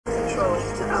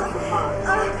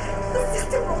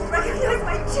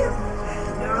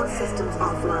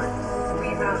offline.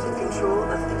 Rerouting control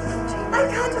of the chamber. I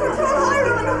can't control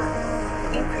Iron!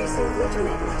 Increasing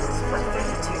glutamate by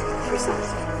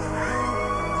 32%.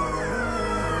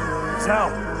 Sal,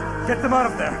 get them out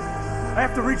of there. I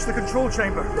have to reach the control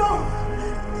chamber. No!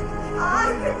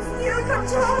 I can still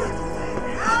control it!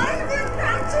 I'm in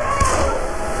control!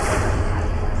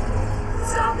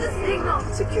 Stop the signal!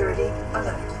 Security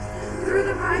alert. Through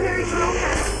the primary control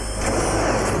panel.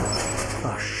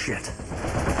 Oh, shit.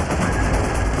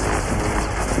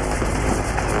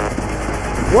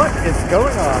 What is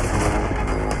going on?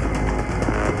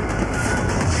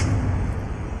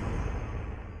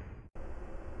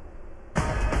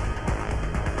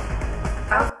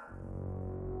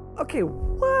 Okay,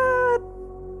 what?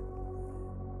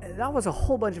 That was a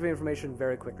whole bunch of information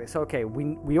very quickly. So, okay,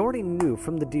 we already knew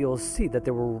from the DLC that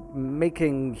they were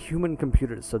making human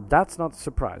computers, so that's not a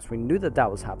surprise. We knew that that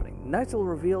was happening. Nice little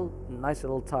reveal, nice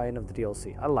little tie-in of the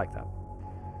DLC. I like that.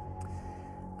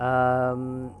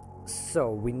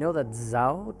 So we know that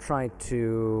Zhao tried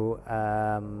to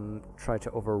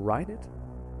override it.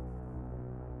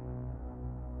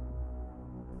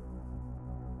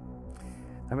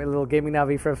 I mean, a little gaming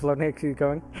navi for floating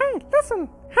going, hey, listen,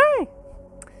 hey!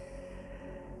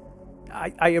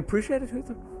 I appreciate it,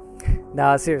 Huther.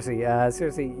 Nah, seriously,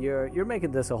 you're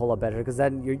making this a whole lot better, because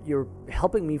then you're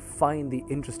helping me find the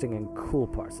interesting and cool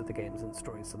parts of the games and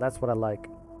stories, so that's what I like.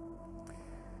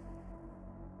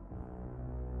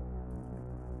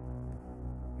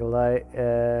 You'll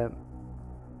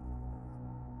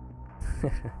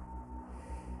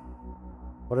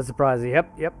what a surprise.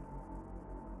 Yep.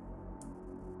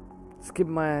 Skip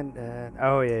mine.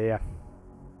 Oh, yeah.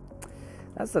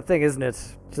 That's the thing, isn't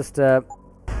it? Just,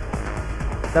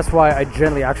 that's why I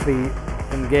generally actually,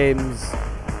 in games,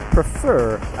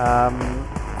 prefer,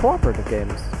 cooperative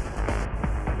games.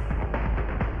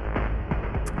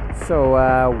 So,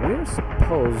 we're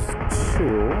supposed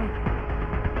to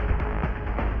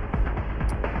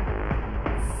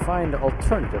find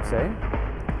alternatives, eh?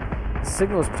 The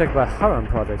signal is protected by Harem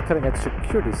Project, cutting-edge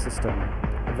security system.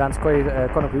 Advanced quantum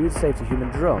computer safe to human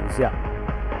drones, yeah.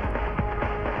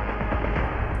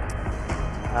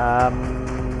 I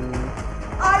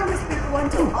must be the one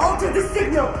to alter the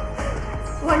signal.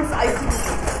 Once I do,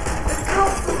 the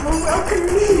council will welcome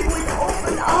me with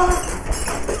open arms.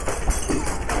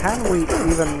 Can we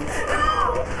even...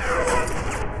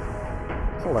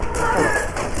 Hold on.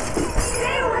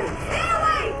 Stay away!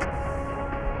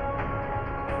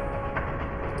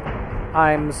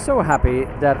 I'm so happy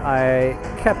that I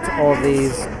kept all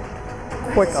these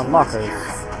quick unlockers.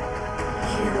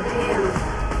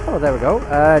 Oh, there we go.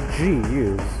 G,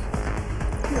 use.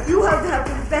 You have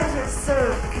been better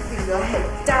served keeping your head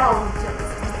down,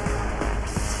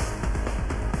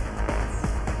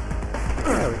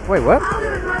 Wait, what? I'll do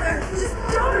it, Mother. Just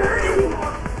don't hurt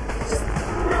anymore. Just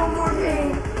no more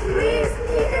pain. Please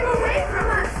keep him away from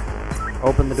us.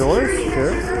 Open the doors,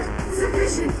 sure.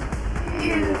 Sufficient.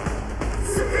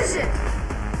 Insufficient.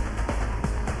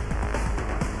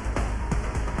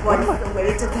 Once the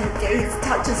weight of their gaze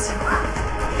touches you,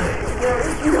 there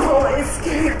is no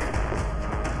escape.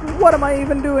 What am I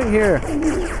even doing here?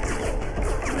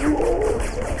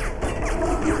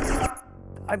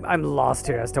 I'm lost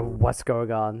here as to what's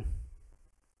going on.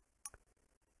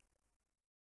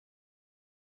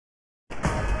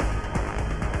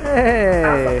 Hey!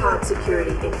 Alpha pod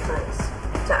security in place.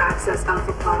 To access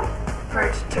Alpha pod,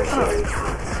 purge tertiary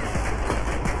pods.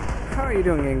 How are you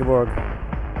doing, Ingeborg?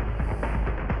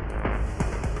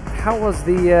 How was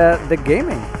the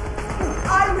gaming?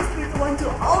 I must be the one to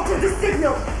alter the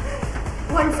signal.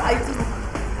 Once I do,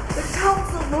 the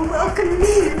council will welcome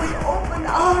me with open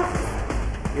arms.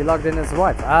 You logged in as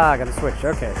wife. Ah, I gotta switch.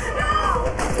 Okay. No!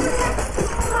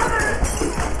 Mother!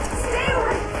 Stay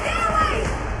away!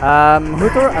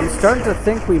 Huther, I'm starting to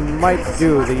think we might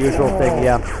do the usual thing,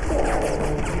 yeah.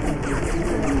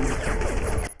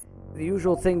 The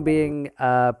usual thing being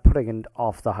putting it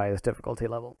off the highest difficulty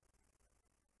level.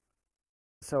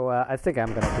 So I think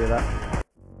I'm gonna do that.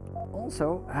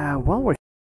 Also, while we're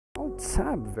I'll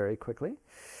tab very quickly.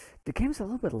 The game's a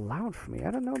little bit loud for me.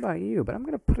 I don't know about you, but I'm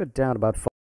gonna put it down about 4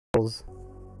 levels.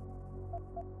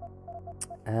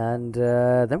 And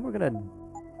then we're gonna...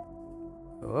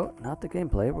 Oh, not the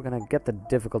gameplay. We're gonna get the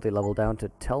difficulty level down to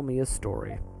tell me a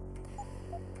story.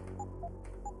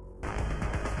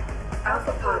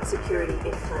 Alpha pod security in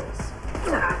place.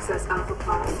 To access Alpha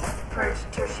pod, purge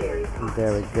tertiary pods.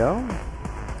 There we go.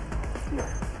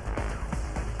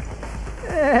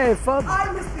 Hey, Fub!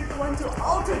 I must be the one to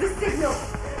alter the signal.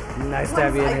 Nice to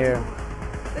have you in here.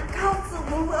 The council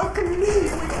will welcome me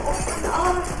with open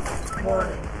arms.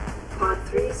 Warning. Pod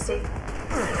 3 safe.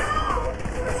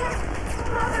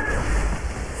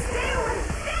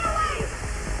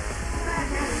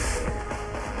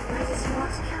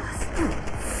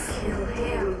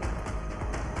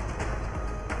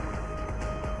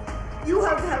 You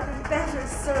have been better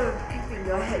served keeping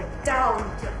your head down,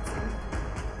 Jensen.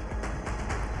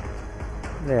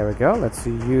 There we go. Let's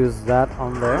use that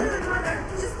on there. Mother,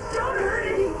 just don't hurt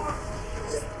anymore.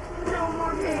 Just no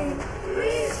more pain.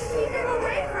 Please keep him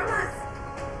away from us.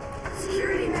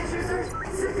 Security measures are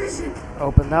sufficient.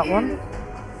 Open that one.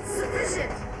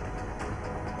 Sufficient.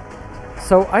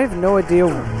 So I have no idea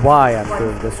why I'm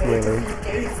doing this really. When the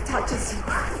gaze touches you,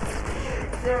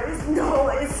 there is no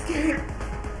escape.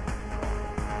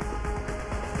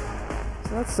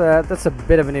 That's a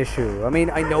bit of an issue. I mean,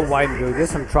 I know why I'm doing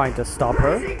this. I'm trying to stop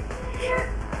her.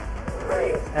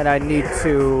 And I need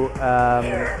to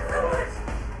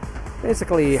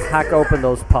basically hack open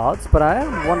those pods, but I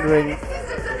am wondering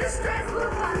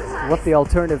what the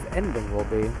alternative ending will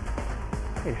be.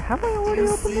 Wait, have I already You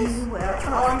opened see this? where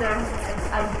honor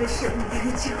and ambition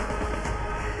lead you.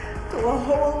 To a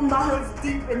hole miles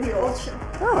deep in the ocean.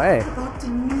 Oh, hey. About to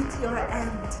meet your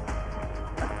end.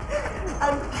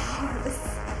 I'm powerless.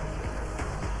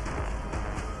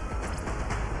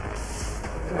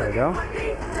 There we go. I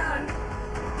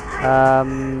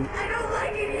don't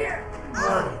like it here.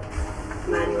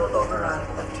 Manual override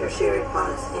of tertiary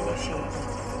pods initiated.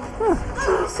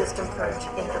 Duty system purge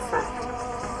in effect.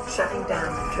 Shutting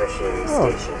down tertiary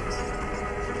stations.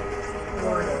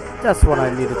 Warning. That's what I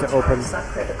needed to open.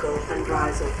 Subcritical and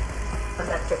rising.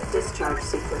 Electric discharge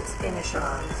sequence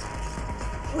initialized.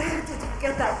 Where did you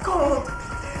get that code?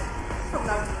 From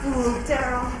that fool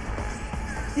Daryl.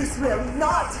 This will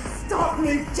not stop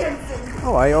me, Jensen.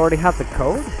 Oh, I already have the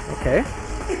code? Okay.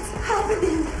 It's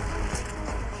happening.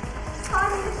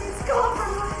 Time is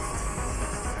compromised.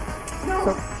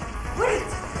 No, wait.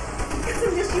 It's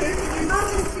initiating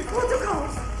emergency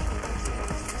protocols.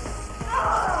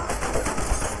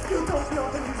 You don't know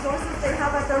the resources they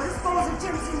have at their disposal,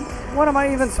 Jensen. What am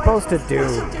I even supposed to do?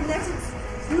 Special genetics.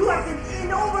 You have been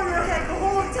in over your head the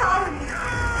whole time.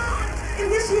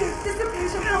 Initiate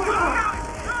dissipation protocol.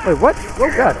 Wait, what?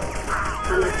 Oh god.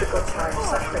 Electrical charge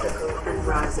subcritical and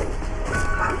rising.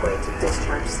 Halfway to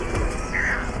discharge sequence.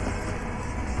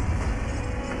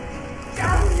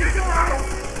 Down you go.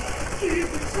 You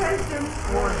betrayed them.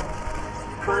 Warning.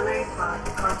 Primary pod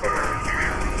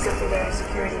compromised. Secondary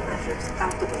security measures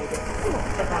activated.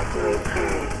 Evacuate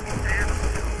area.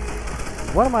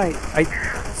 What am I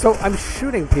so I'm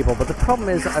shooting people, but the problem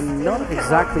is I'm not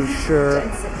exactly sure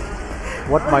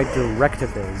what my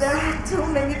directive is. There are too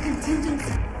many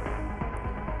contingencies.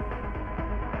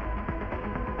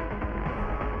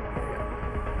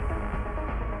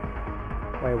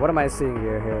 Wait, what am I seeing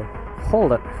here?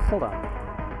 Hold on. Hold on.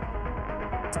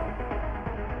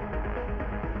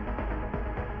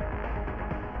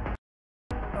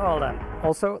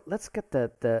 Also, let's get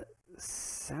the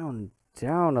sound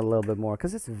down a little bit more,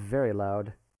 because it's very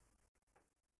loud.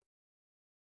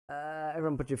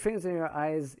 Everyone put your fingers in your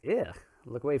eyes. Ugh.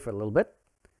 Look away for a little bit.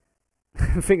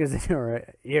 Fingers in your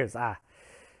ears.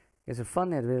 It's a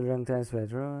fun had really long time.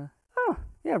 Oh,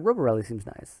 yeah, Rubber Rally seems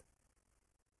nice.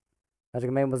 Magic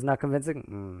Man was not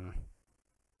convincing.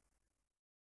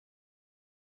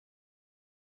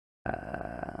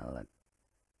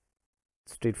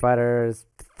 Street Fighters,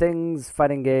 things,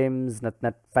 fighting games, not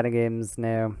fighting games,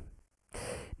 no.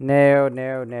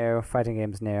 No, fighting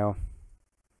games, no.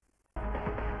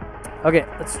 Okay,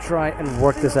 let's try and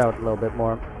work this out a little bit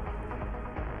more.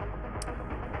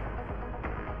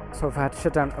 So if I had to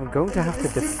shut down, I'm going to have to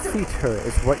defeat her,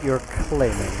 is what you're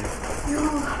claiming. You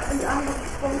and I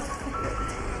have both figured.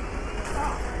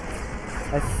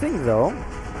 I think, though,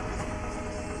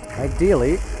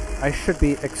 ideally, I should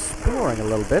be exploring a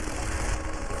little bit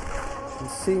and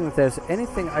seeing if there's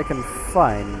anything I can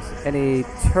find. Any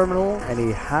terminal,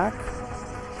 any hack.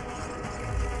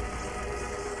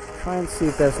 Try and see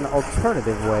if there's an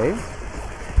alternative way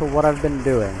to what I've been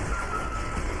doing.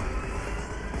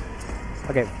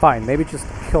 Okay, fine. Maybe just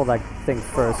kill that thing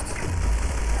first.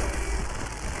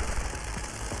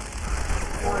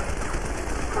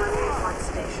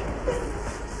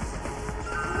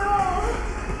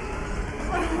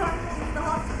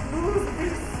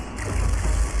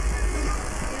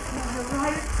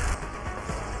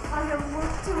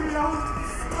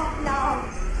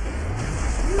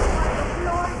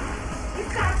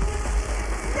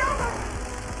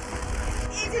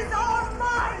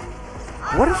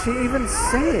 What is she even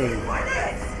saying?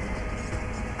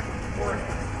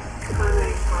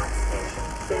 Primary pod station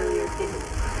failure imminent.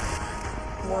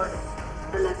 Warning.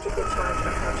 Electrical charge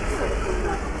approaching critical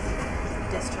level.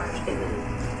 Discharge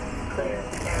imminent. Clear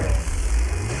area.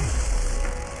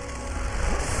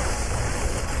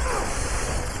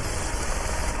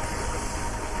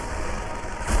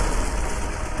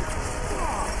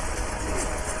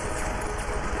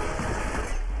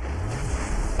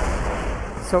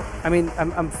 So, I mean,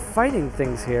 I'm fighting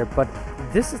things here, but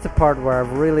this is the part where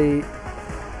I've really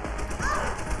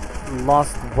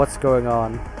lost what's going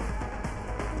on.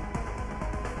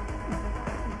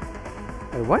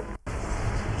 Wait, what?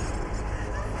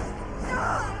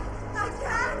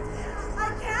 I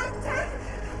can't take.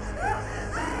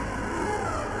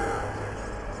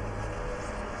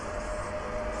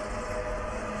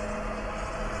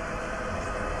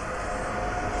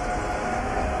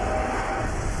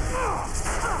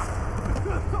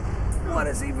 What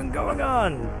is even going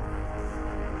on?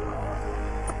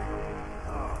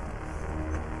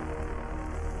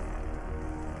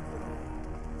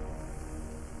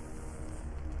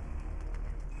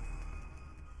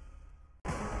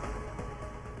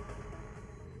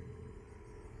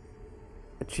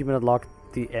 Achievement unlocked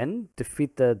the end.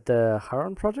 Defeat the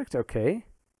Hiron Project? Okay.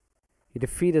 You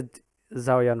defeated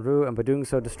Zhao Yanru and by doing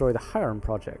so destroy the Hiron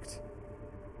Project.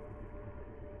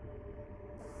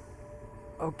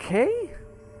 Okay.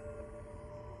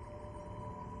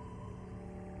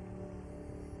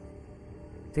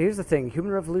 So here's the thing.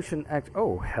 Human Revolution Act...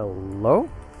 Oh, hello?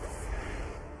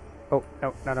 Oh,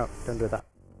 no, don't do that.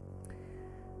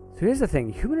 So here's the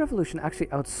thing. Human Revolution actually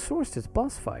outsourced its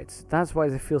boss fights. That's why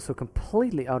they feel so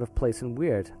completely out of place and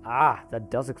weird. Ah, that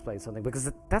does explain something,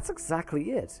 because that's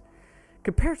exactly it.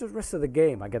 Compared to the rest of the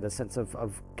game, I get a sense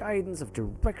of guidance, of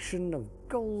direction, of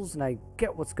goals, and I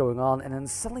get what's going on, and then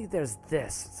suddenly there's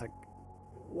this. It's like,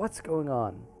 what's going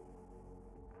on?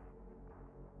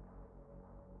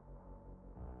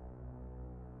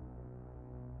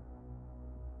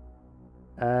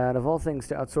 And of all things,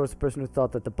 to outsource the person who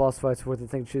thought that the boss fights were the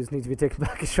thing to choose need to be taken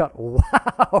back a shot.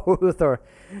 Wow, Thor,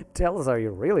 tell us how you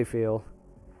really feel.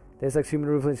 Deus Ex Human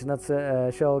Revolution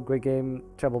Shell, great game,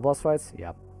 terrible boss fights.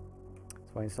 Yep.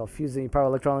 That's why you install fusing power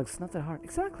electronics. Not that hard.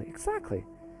 Exactly.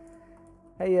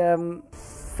 Hey,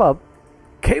 Fub.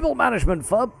 Cable management,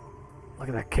 Fub. Look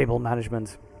at that cable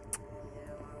management.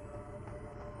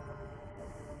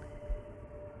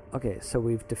 Okay, so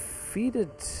we've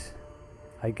defeated,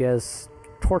 I guess,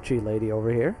 Torchy Lady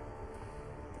over here.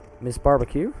 Miss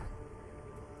Barbecue.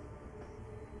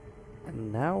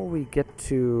 And now we get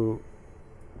to...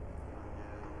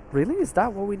 Really? Is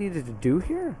that what we needed to do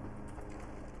here?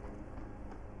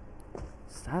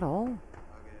 Is that all?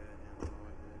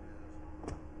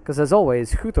 Because as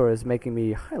always, Huthor is making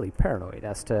me highly paranoid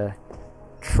as to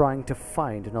trying to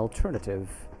find an alternative.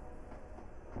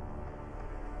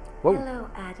 Whoa. Hello,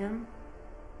 Adam.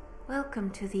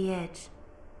 Welcome to the Edge.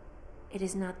 It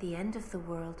is not the end of the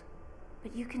world,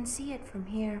 but you can see it from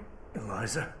here.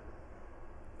 Eliza?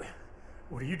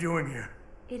 What are you doing here?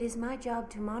 It is my job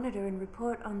to monitor and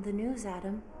report on the news,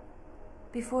 Adam.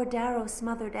 Before Darrow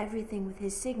smothered everything with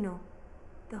his signal,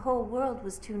 the whole world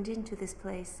was tuned into this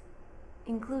place,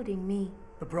 including me.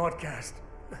 The broadcast.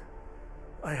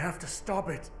 I have to stop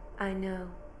it. I know.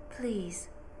 Please,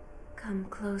 come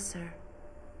closer.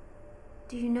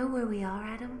 Do you know where we are,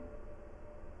 Adam?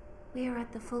 We are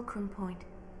at the fulcrum point,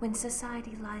 when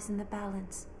society lies in the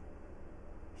balance.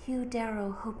 Hugh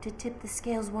Darrow hoped to tip the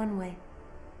scales one way,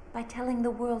 by telling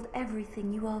the world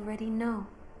everything you already know.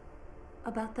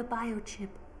 About the biochip,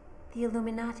 the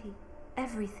Illuminati,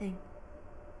 everything.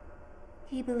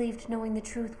 He believed knowing the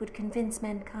truth would convince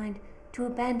mankind to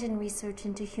abandon research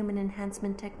into human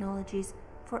enhancement technologies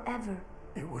forever.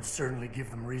 It would certainly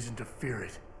give them reason to fear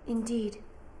it. Indeed.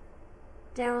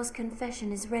 Darrow's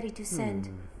confession is ready to send.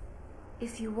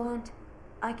 If you want,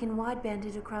 I can wideband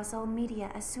it across all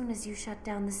media as soon as you shut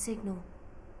down the signal.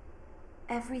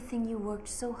 Everything you worked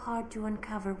so hard to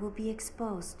uncover will be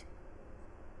exposed.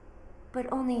 But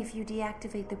only if you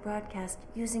deactivate the broadcast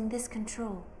using this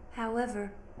control.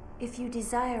 However, if you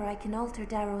desire, I can alter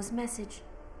Darrow's message.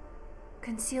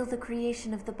 Conceal the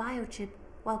creation of the biochip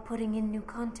while putting in new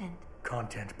content.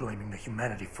 Content blaming the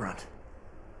humanity front,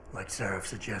 like Seraph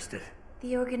suggested.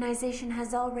 The organization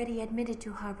has already admitted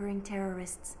to harboring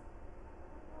terrorists.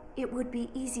 It would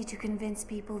be easy to convince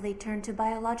people they turn to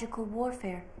biological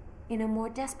warfare in a more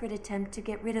desperate attempt to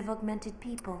get rid of augmented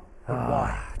people. But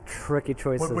why? Tricky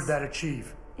choices. What would that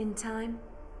achieve? In time,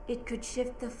 it could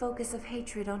shift the focus of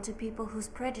hatred onto people whose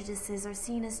prejudices are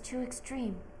seen as too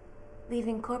extreme,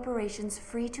 leaving corporations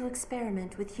free to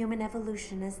experiment with human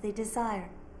evolution as they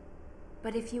desire.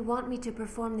 But if you want me to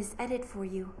perform this edit for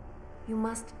you, you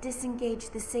must disengage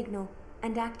the signal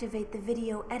and activate the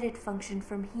video edit function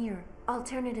from here.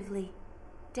 Alternatively,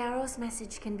 Darrow's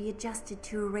message can be adjusted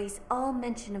to erase all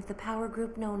mention of the power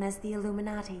group known as the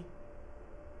Illuminati.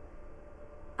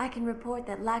 I can report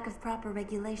that lack of proper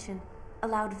regulation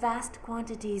allowed vast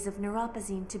quantities of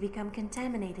neuropozyne to become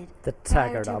contaminated The prior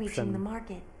Taggart to reaching option. the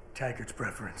market. Taggart's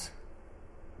preference.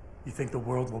 You think the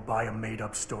world will buy a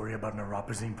made-up story about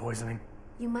neuropozyne poisoning?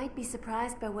 You might be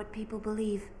surprised by what people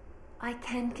believe. I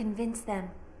can convince them.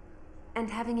 And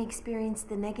having experienced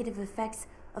the negative effects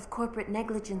of corporate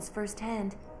negligence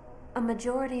firsthand, a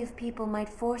majority of people might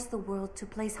force the world to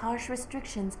place harsh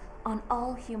restrictions on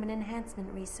all human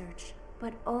enhancement research.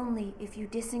 But only if you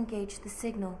disengage the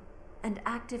signal and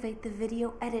activate the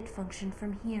video edit function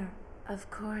from here.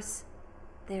 Of course,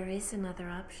 there is another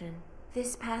option.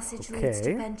 This passage leads to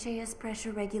Okay. Panchaea's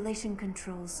pressure regulation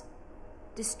controls.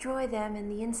 Destroy them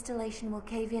and the installation will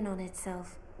cave in on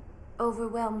itself,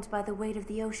 overwhelmed by the weight of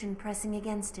the ocean pressing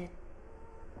against it.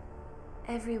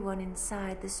 Everyone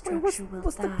inside the structure will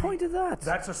What's die. the point of that?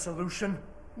 That's a solution?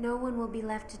 No one will be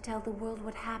left to tell the world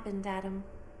what happened, Adam.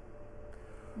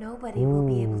 Nobody will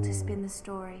be able to spin the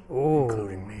story.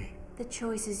 Including me. The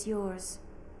choice is yours.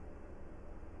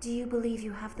 Do you believe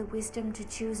you have the wisdom to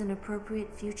choose an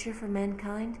appropriate future for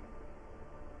mankind?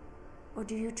 Or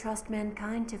do you trust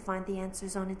mankind to find the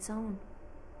answers on its own?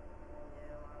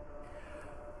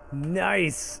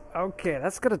 Nice. Okay,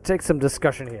 that's gonna take some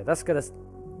discussion here. That's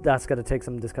gonna take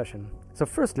some discussion. So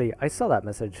firstly, I saw that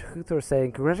message. Huthor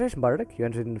saying, "Congratulations, Byronic. You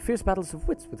entered into fierce battles of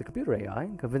wits with the computer AI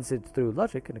and convinced it through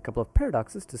logic and a couple of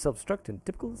paradoxes to self-destruct in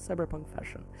typical cyberpunk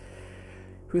fashion."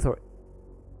 Huthor,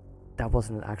 that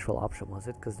wasn't an actual option, was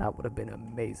it? Because that would have been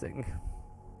amazing.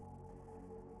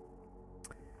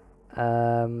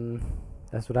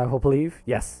 That's what I will believe.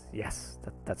 Yes,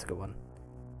 that's a good one.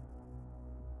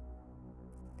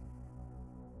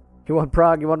 You want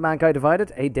Prague? You want Mankind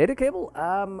Divided? A data cable?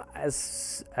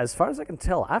 As far as I can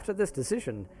tell, after this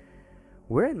decision,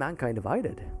 we're in Mankind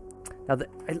Divided. Now,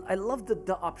 I love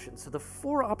the options. So the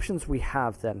 4 options we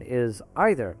have then is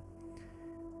either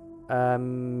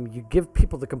you give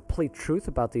people the complete truth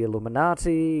about the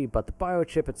Illuminati, about the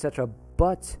biochip, etc.,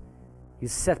 but you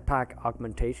set back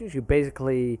augmentations. You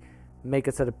basically make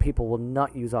it so that people will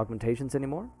not use augmentations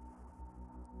anymore.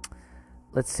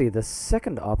 Let's see, the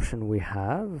second option we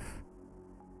have...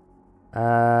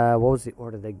 what was the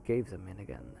order they gave them in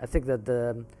again? I think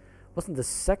that wasn't the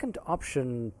second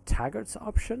option Taggart's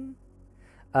option?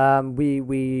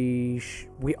 We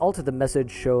altered the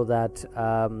message show that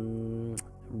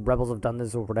rebels have done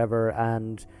this or whatever,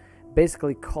 and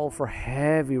basically call for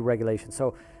heavy regulation.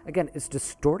 So again, it's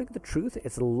distorting the truth,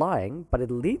 it's lying, but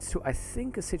it leads to, I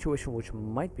think, a situation which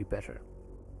might be better,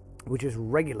 which is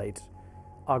regulate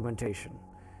augmentation.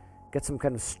 Get some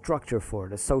kind of structure for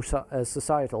it, a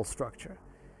societal structure.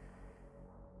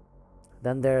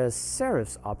 Then there's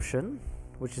Serif's option,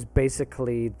 which is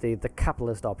basically the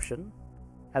capitalist option.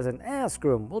 As in,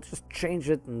 screw 'em, we'll just change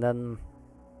it, and then,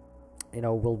 you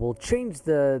know, we'll change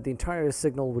the entire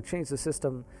signal, we'll change the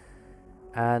system,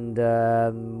 and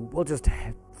we'll just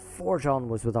forge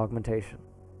onwards with augmentation.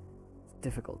 It's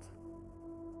difficult.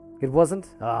 It wasn't?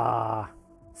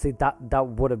 See, that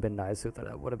would have been nice, Uther,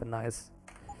 that would have been nice.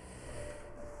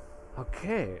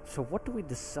 Okay, so what do we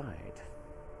decide?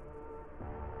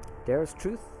 Dare's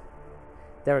truth?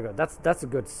 There we go, that's a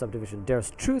good subdivision.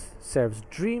 Dare's truth, Serif's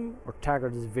dream, or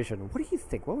Taggart's vision. What do you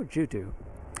think? What would you do?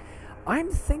 I'm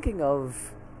thinking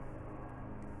of...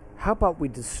 How about we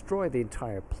destroy the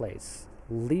entire place?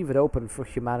 Leave it open for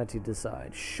humanity to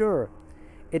decide. Sure,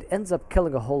 it ends up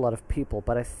killing a whole lot of people,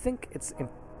 but I think it's...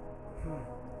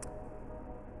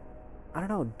 I don't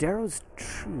know, Darrow's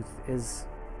truth is...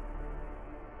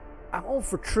 I'm all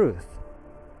for truth.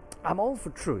 I'm all for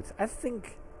truth. I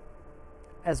think,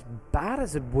 as bad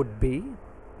as it would be,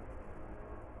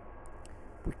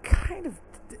 we kind of...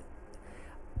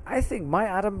 I think my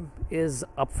Adam is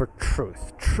up for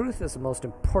truth. Truth is the most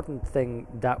important thing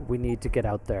that we need to get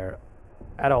out there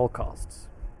at all costs.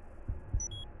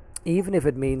 Even if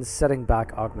it means setting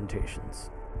back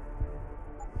augmentations.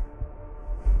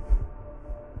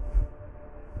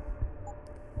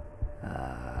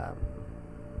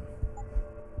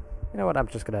 You know what, I'm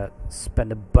just gonna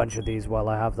spend a bunch of these while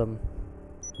I have them.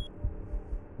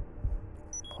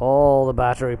 All the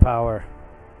battery power.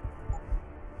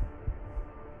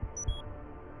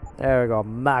 There we go,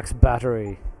 max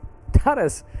battery. That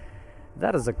is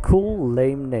a cool,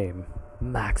 lame name.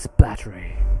 Max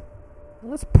battery.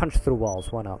 Let's punch through walls,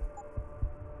 why not?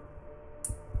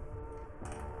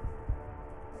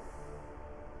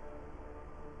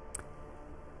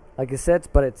 Like I said,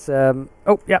 but it's, oh,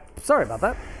 yeah, sorry about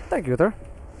that. Thank you, Uther.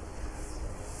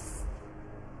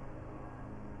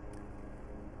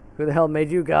 Who the hell made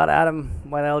you God, Adam?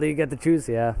 Why the hell do you get to choose?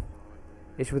 Yeah.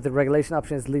 Issue with the regulation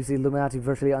options leaves the Illuminati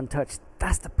virtually untouched.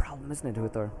 That's the problem, isn't it,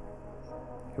 Huthor?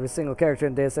 Every single character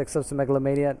in Deus Ex subs to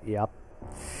megalomania? Yep.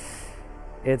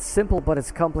 It's simple, but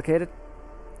it's complicated.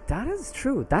 That is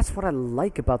true. That's what I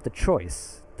like about the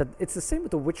choice. That it's the same with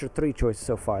the Witcher 3 choices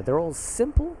so far. They're all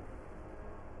simple,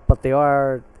 but they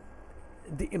are...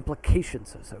 the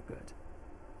implications are so good.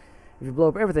 If you blow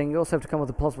up everything, you also have to come up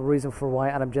with a plausible reason for why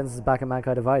Adam Jensen's back and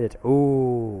Mankind divided.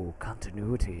 Ooh,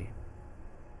 continuity.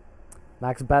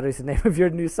 Max Battery's the name of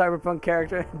your new cyberpunk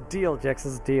character. Deal,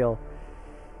 Jex's deal.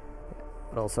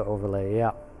 But also overlay,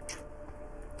 yeah.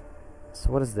 So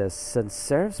what is this?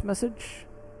 Senserif's message?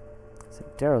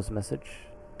 Sendero's message?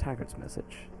 Taggart's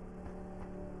message?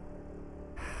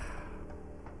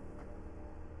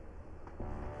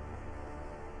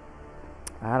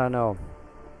 I don't know.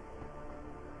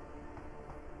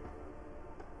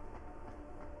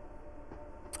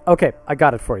 Okay, I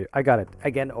got it for you. I got it.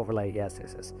 Again, overlay. Yes,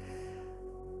 yes, yes.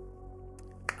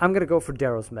 I'm going to go for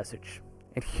Darrow's message.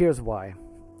 And here's why.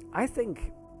 I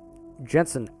think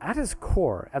Jensen, at his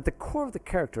core, at the core of the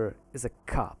character, is a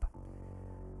cop.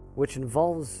 Which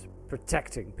involves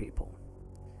protecting people.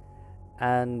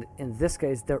 And in this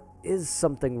case, there is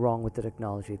something wrong with the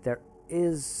technology. There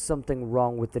is something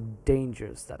wrong with the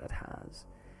dangers that it has.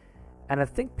 And I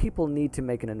think people need to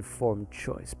make an informed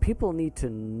choice. People need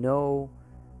to know...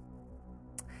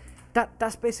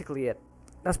 That's basically it.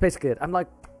 That's basically it. I'm like,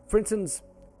 for instance,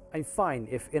 I'm fine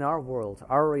if in our world,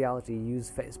 our reality, you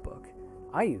use Facebook.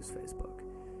 I use Facebook.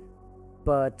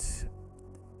 But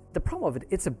the problem of it,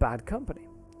 it's a bad company.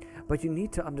 But you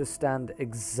need to understand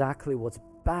exactly what's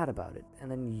bad about it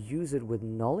and then use it with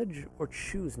knowledge or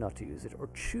choose not to use it or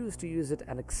choose to use it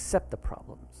and accept the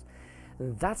problems.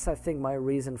 And that's, I think, my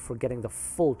reason for getting the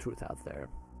full truth out there.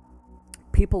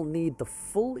 People need the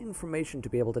full information to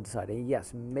be able to decide. And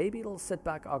yes, maybe it'll set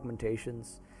back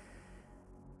augmentations.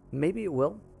 Maybe it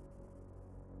will.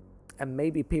 And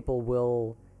maybe people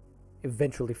will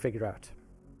eventually figure out.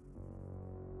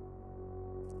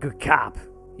 Good cop.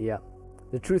 Yeah.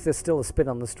 The truth is still a spin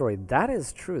on the story. That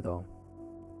is true, though.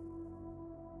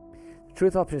 The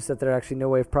truth option is that there's actually no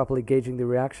way of properly gauging the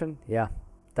reaction. Yeah.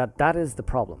 That is the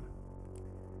problem.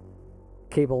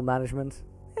 Cable management.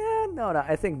 No,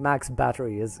 I think Max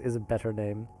Battery is a better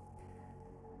name.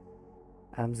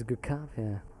 Adam's a good cop,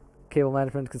 yeah. Cable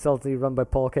management consultancy run by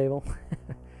Paul Cable.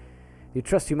 You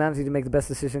trust humanity to make the best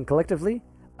decision collectively?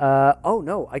 Oh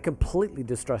no, I completely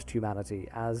distrust humanity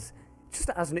just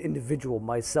as an individual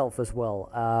myself as well.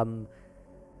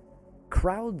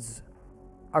 Crowds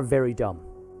are very dumb.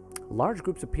 Large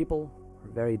groups of people are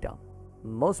very dumb.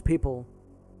 Most people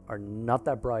are not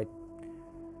that bright,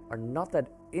 are not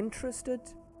that interested,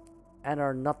 and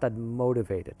are not that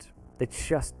motivated. They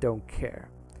just don't care.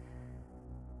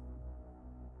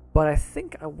 But I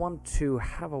think I want to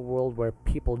have a world where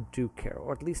people do care,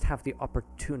 or at least have the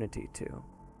opportunity to.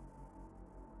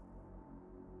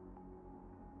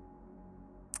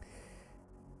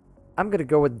 I'm gonna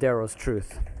go with Darrow's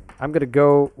truth. I'm gonna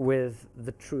go with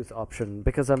the truth option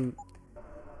because I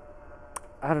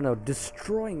don't know,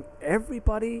 destroying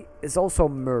everybody is also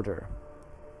murder.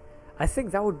 I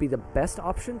think that would be the best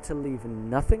option, to leave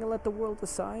nothing and let the world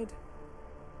decide.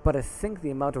 But I think the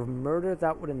amount of murder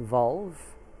that would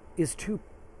involve is too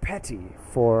petty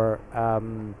for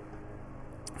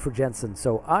Jensen.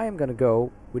 So I am going to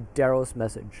go with Darrow's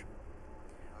message.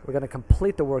 We're going to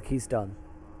complete the work he's done.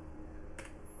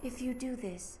 If you do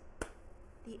this,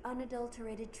 the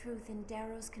unadulterated truth in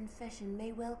Darrow's confession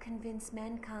may well convince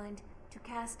mankind to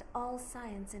cast all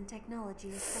science and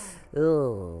technology aside,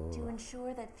 to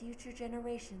ensure that future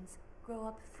generations grow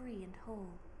up free and whole.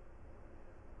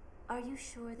 Are you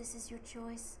sure this is your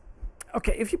choice?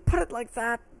 Okay, if you put it like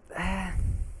that, that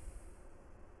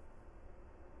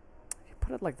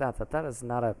is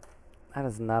not a,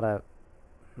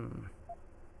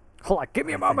 Hold on, give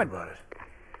me a moment. About it.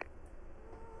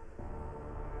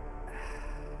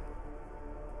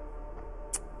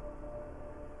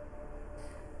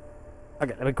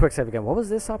 Okay, let me quick save again. What was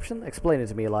this option? Explain it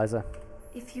to me, Eliza.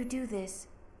 If you do this,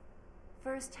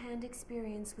 first-hand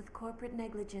experience with corporate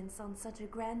negligence on such a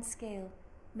grand scale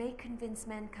may convince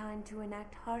mankind to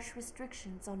enact harsh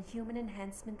restrictions on human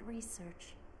enhancement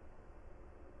research.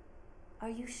 Are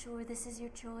you sure this is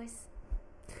your choice?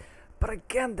 But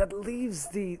again, that leaves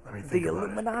the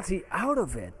Illuminati out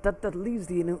of it. That leaves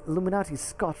the Illuminati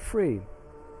scot-free.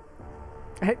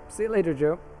 Hey, see you later,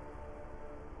 Joe.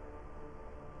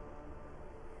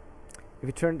 If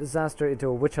you turn disaster into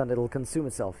a witch hunt, it'll consume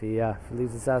itself. Yeah, if you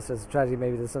leave disaster as a tragedy,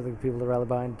 maybe there's something for people to rally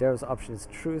behind. Darrow's option is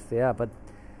truth. Yeah, but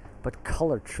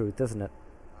color truth, isn't it?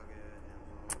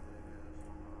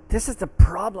 This is the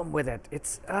problem with it.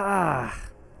 It's the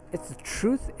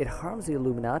truth. It harms the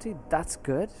Illuminati. That's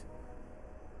good.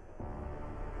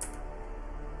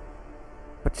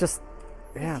 But just,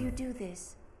 yeah. If you do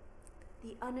this,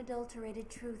 the unadulterated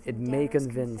truth It in may Darrow's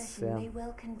convince, confession yeah. may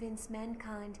well convince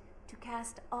mankind to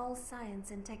cast all science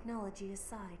and technology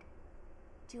aside,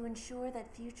 to ensure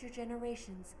that future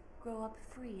generations grow up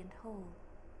free and whole.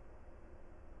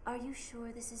 Are you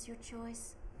sure this is your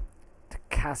choice? To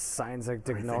cast science and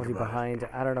technology behind,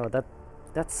 I don't know.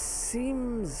 That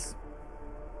seems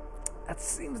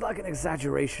like an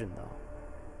exaggeration, though.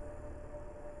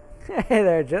 Hey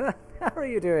there, Jenna. How are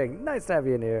you doing? Nice to have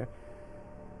you in here.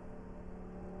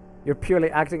 You're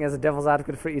purely acting as a devil's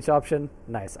advocate for each option.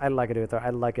 Nice. I like it, Uther. I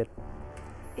like it.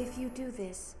 If you do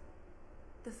this,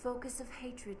 the focus of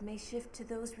hatred may shift to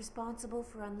those responsible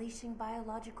for unleashing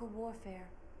biological warfare,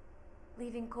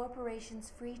 leaving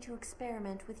corporations free to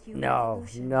experiment with human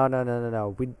evolution.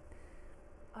 No.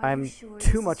 I'm sure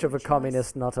too much of a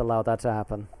communist not to allow that to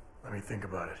happen. Let me think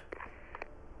about it.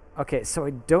 Okay, so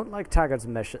I don't like Taggart's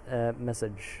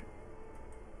message.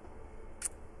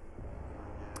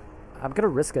 I'm gonna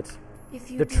risk it. If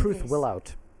you The do truth this, will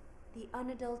out. the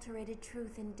unadulterated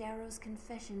truth in Darrow's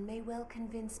confession may well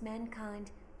convince mankind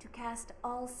to cast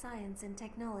all science and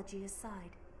technology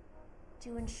aside,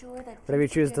 to ensure that Whatever you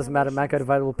future choose, doesn't matter. Mankind generations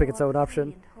Divided will pick grow its up own free option.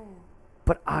 and whole.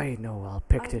 But I know I'll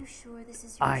pick Are it. you sure this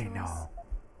is your I choice? know.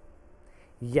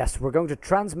 Yes, we're going to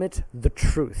transmit the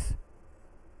truth.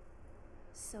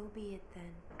 So be it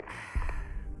then.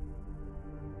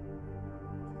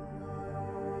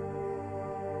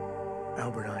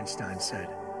 Albert Einstein said,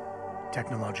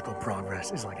 technological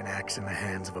progress is like an axe in the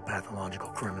hands of a pathological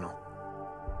criminal.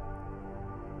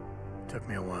 Took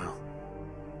me a while,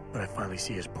 but I finally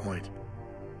see his point.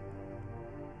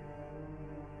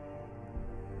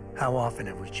 How often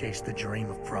have we chased the dream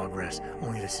of progress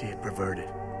only to see it perverted?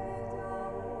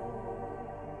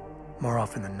 More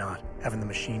often than not, haven't the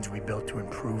machines we built to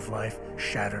improve life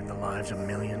shattered the lives of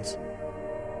millions?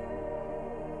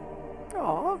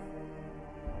 Aww.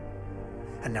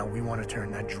 And now we want to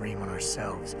turn that dream on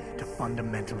ourselves to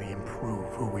fundamentally improve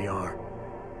who we are.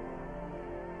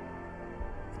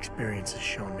 Experience has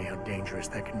shown me how dangerous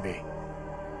that can be.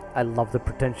 I love the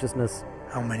pretentiousness.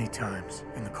 How many times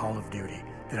in the Call of Duty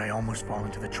did I almost fall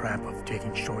into the trap of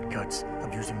taking shortcuts,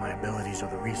 abusing my abilities or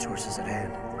the resources at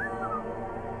hand?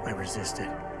 I resisted.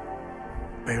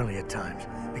 Barely at times,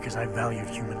 because I valued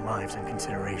human lives and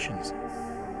considerations.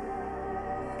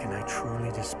 Can I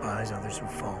truly despise others who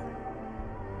fall?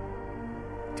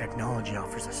 Technology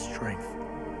offers us strength.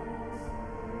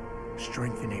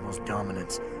 Strength enables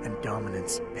dominance, and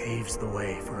dominance paves the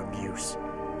way for abuse.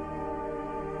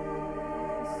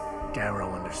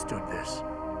 Darrow understood this.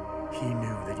 He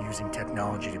knew that using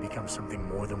technology to become something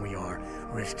more than we are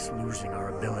risks losing our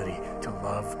ability to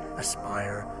love,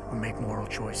 aspire, or make moral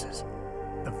choices.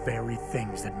 The very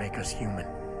things that make us human.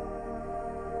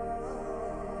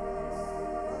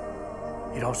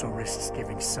 It also risks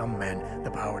giving some men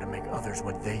the power to make others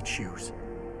what they choose,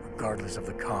 regardless of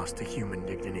the cost to human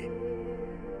dignity.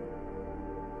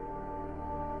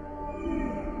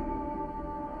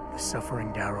 The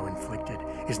suffering Darrow inflicted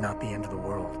is not the end of the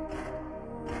world.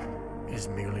 It is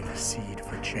merely the seed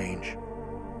for change.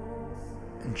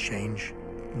 And change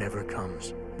never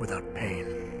comes without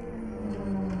pain.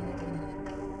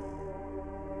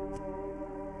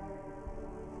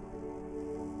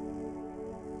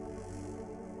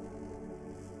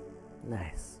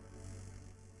 Nice.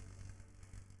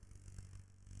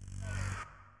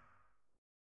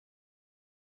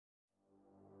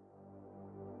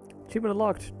 Achievement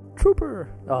unlocked. Trooper!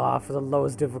 Ah, for the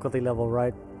lowest difficulty level,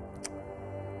 right?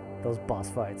 Those boss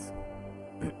fights.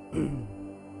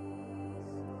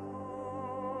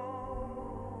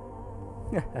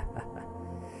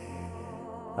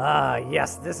 Ah,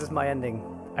 yes, this is my ending.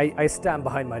 I stand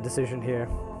behind my decision here.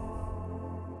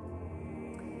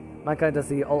 Mankind does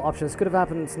the all options could have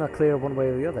happened, it's not clear one way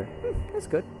or the other. That's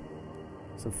good.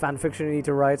 Some fan fiction you need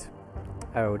to write.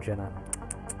 Oh, Jenna.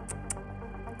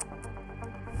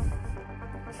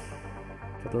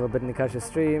 Get a little bit in Nikasha's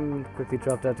stream, quickly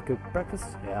dropped out to cook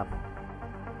breakfast. Yeah.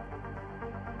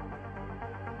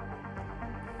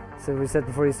 So we said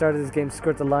before you started, this game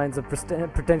skirt the lines of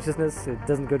pretentiousness. It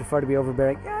doesn't go too far to be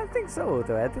overbearing. Yeah, I think so,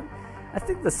 though. I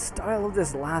think the style of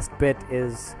this last bit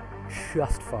is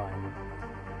just fine.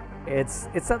 It's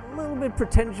a little bit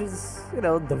pretentious, you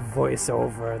know, the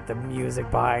voiceover, the music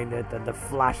behind it, and the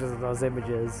flashes of those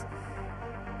images.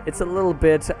 It's a little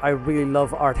bit, I really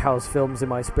love art house films in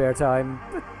my spare time,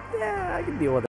 but yeah, I can deal with it.